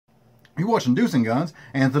You're watching Deuce and Guns,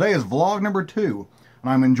 and today is vlog number 2.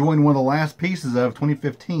 And I'm enjoying one of the last pieces of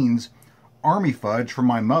 2015's Army Fudge from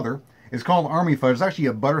my mother. It's called Army Fudge. It's actually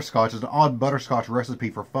a butterscotch. It's an odd butterscotch recipe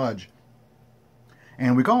for fudge.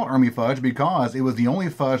 And we call it Army Fudge because it was the only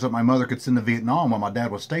fudge that my mother could send to Vietnam while my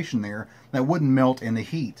dad was stationed there that wouldn't melt in the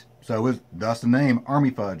heat. So it was thus the name, Army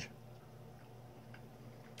Fudge.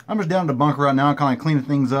 I'm just down in the bunker right now, kind of cleaning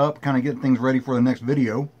things up, kind of getting things ready for the next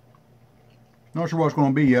video. Not sure what it's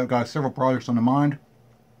going to be yet. Got several projects on the mind.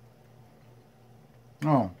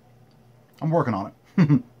 Oh, I'm working on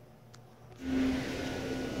it.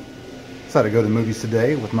 Decided to go to the movies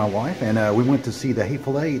today with my wife, and we went to see the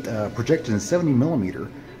Hateful Eight projected in 70mm.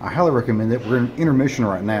 I highly recommend it. We're in intermission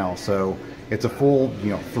right now, so it's a full,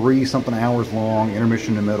 3-something hours long,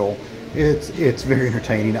 intermission in the middle. It's very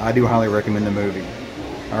entertaining. I do highly recommend the movie.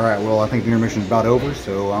 All right, well, I think the intermission is about over,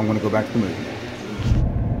 so I'm going to go back to the movie.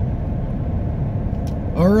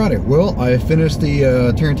 Alrighty, well, I finished the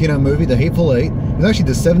Tarantino movie, The Hateful Eight. It's actually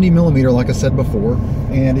the 70mm, like I said before,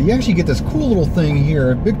 and you actually get this cool little thing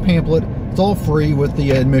here, big pamphlet. It's all free with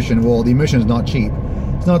the admission. Well, the admission is not cheap.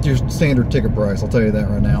 It's not your standard ticket price, I'll tell you that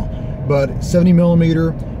right now. But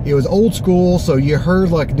 70mm, it was old school, so you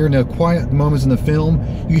heard, like, during the quiet moments in the film,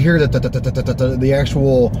 you hear the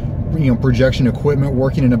actual, projection equipment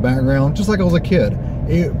working in the background, just like I was a kid.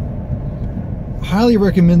 Highly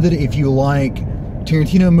recommended if you like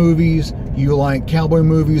Tarantino movies, you like cowboy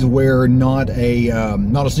movies where not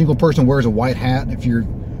a single person wears a white hat, if you're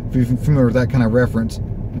familiar with that kind of reference.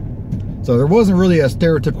 So there wasn't really a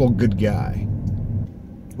stereotypical good guy.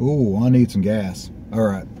 Ooh, I need some gas.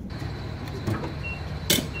 Alright.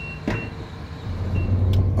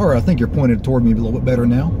 Alright, I think you're pointed toward me a little bit better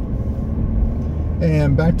now.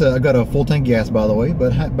 And back to, I got a full tank gas, by the way,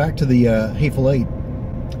 but back to the Hateful Eight.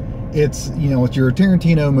 It's, it's your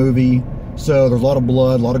Tarantino movie, so there's a lot of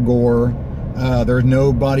blood, a lot of gore. There's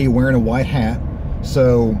nobody wearing a white hat.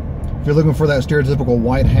 So if you're looking for that stereotypical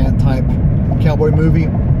white hat type cowboy movie,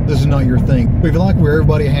 this is not your thing. But if you like where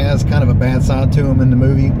everybody has kind of a bad side to them in the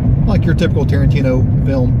movie, like your typical Tarantino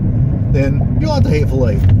film, then you'll like the Hateful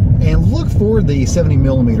Eight. And look for the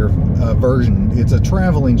 70mm version. It's a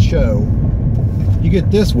traveling show. You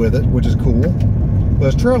get this with it, which is cool. But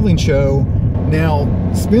it's a traveling show. Now,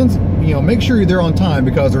 make sure you're there on time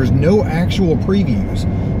because there's no actual previews.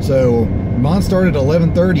 So mine started at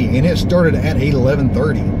 11:30 and it started at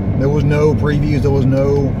 8:11:30. There was no previews. There was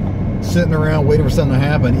no sitting around waiting for something to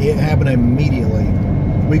happen. It happened immediately.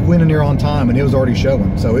 We went in there on time and it was already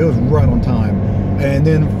showing. So it was right on time. And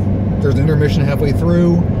then there's an intermission halfway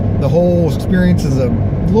through. The whole experience is a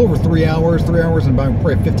little over 3 hours. 3 hours and about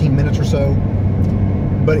probably 15 minutes or so.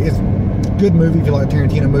 But it's a good movie if you like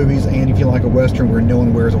Tarantino movies and if you like a Western where no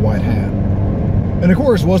one wears a white hat. And of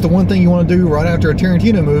course, what's the one thing you want to do right after a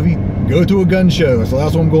Tarantino movie? Go to a gun show. So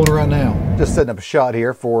that's what I'm going to right now. Just setting up a shot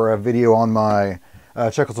here for a video on my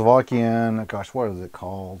Czechoslovakian, gosh, what is it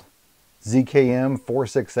called? ZKM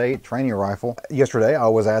 468 training rifle. Yesterday, I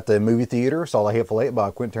was at the movie theater, saw The Hateful Eight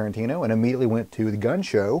by Quentin Tarantino, and immediately went to the gun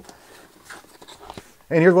show.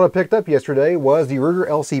 And here's what I picked up yesterday was the Ruger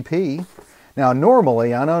LCP. Now,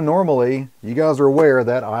 normally, I know normally, you guys are aware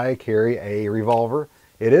that I carry a revolver.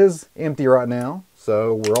 It is empty right now,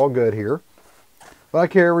 so we're all good here. But I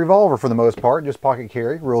carry a revolver for the most part, just pocket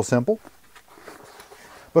carry, real simple.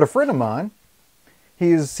 But a friend of mine,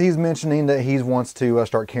 he's mentioning that he wants to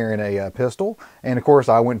start carrying a pistol. And of course,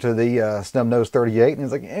 I went to the Snub Nose 38, and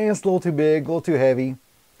he's like, it's a little too big, a little too heavy.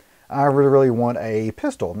 I really want a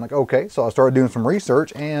pistol. I'm like, okay. So I started doing some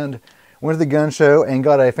research and went to the gun show and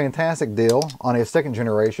got a fantastic deal on a second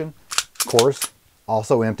generation, of course,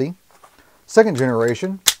 also empty. Second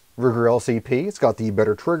generation Ruger LCP. It's got the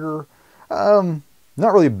better trigger.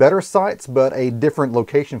 Not really better sights, but a different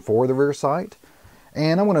location for the rear sight.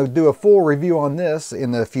 And I'm going to do a full review on this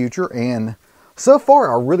in the future. And so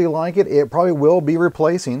far, I really like it. It probably will be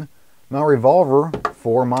replacing my revolver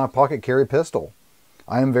for my pocket carry pistol.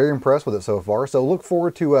 I am very impressed with it so far. So look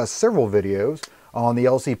forward to several videos on the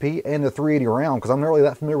LCP and the 380 round, because I'm not really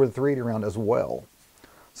that familiar with the 380 round as well.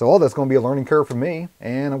 So all that's going to be a learning curve for me,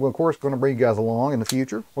 and I'm of course going to bring you guys along in the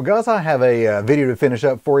future. Well guys, I have a video to finish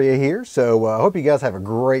up for you here, so I hope you guys have a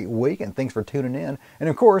great week, and thanks for tuning in. And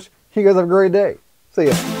of course, you guys have a great day. See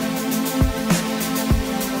ya.